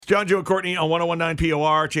John, Joe, and Courtney on 1019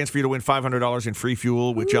 POR. Chance for you to win $500 in free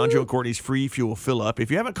fuel with John, Joe, and Courtney's free fuel fill up.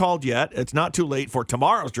 If you haven't called yet, it's not too late for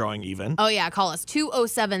tomorrow's drawing even. Oh, yeah. Call us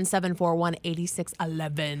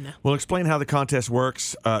 207-741-8611. We'll explain how the contest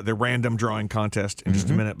works, the random drawing contest, in just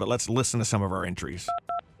a minute, but let's listen to some of our entries.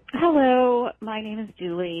 Hello, my name is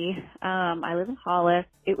Julie. I live in Hollis.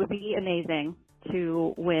 It would be amazing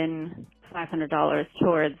to win $500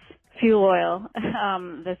 towards fuel oil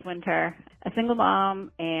this winter. A single mom,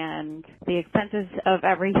 and the expenses of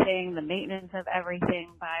everything, the maintenance of everything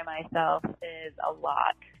by myself is a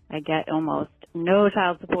lot. I get almost no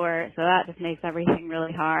child support, so that just makes everything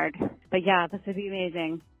really hard. But yeah, this would be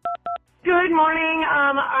amazing. Good morning.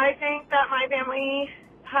 I think that my family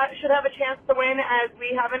should have a chance to win, as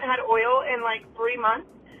we haven't had oil in like 3 months.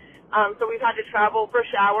 So we've had to travel for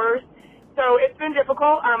showers. So it's been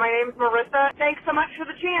difficult. My name's Marissa. Thanks so much for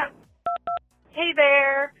the chance. Hey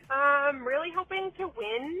there. I'm really hoping to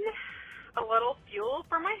win a little fuel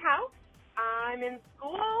for my house. I'm in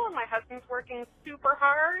school and my husband's working super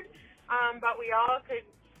hard, but we all could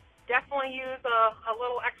definitely use a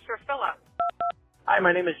little extra fill-up. Hi,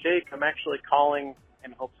 my name is Jake. I'm actually calling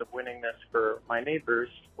in hopes of winning this for my neighbors.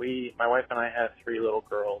 My wife and I have 3 little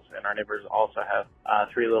girls, and our neighbors also have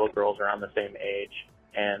 3 little girls around the same age,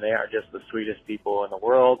 and they are just the sweetest people in the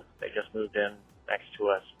world. They just moved in next to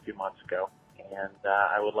us a few months ago. And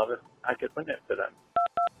I would love it if I could win it for them.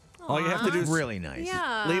 All you have to do is Really nice.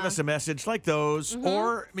 Yeah. leave us a message like those,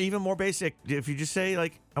 or even more basic. If you just say,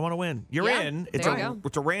 like, I want to win, you're Yeah, in. there you go.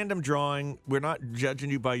 It's a random drawing. We're not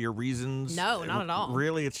judging you by your reasons. No, not at all.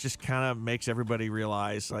 Really, it's just kind of makes everybody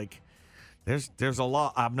realize, like, there's a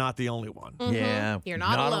lot. I'm not the only one. Yeah, You're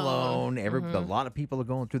not alone. A lot of people are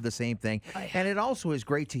going through the same thing. Oh, yeah. And it also is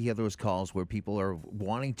great to hear those calls where people are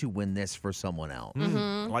wanting to win this for someone else.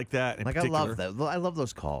 Like that. In Like, I particular. love that. I love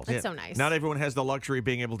those calls. That's so nice. Not everyone has the luxury of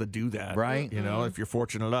being able to do that. Right. You know, if you're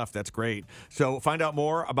fortunate enough, that's great. So find out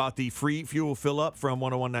more about the free fuel fill up from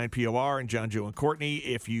 1019 POR and John, Joe, and Courtney.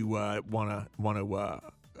 If you want to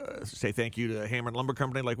say thank you to Hammer and Lumber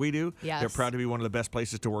Company like we do. Yes. They're proud to be one of the best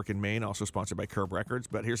places to work in Maine, also sponsored by Curb Records.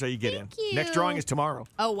 But here's how you get Thank in. you. Next drawing is tomorrow.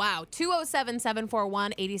 Oh, wow.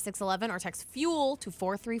 207-741-8611 or text FUEL to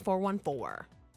 43414.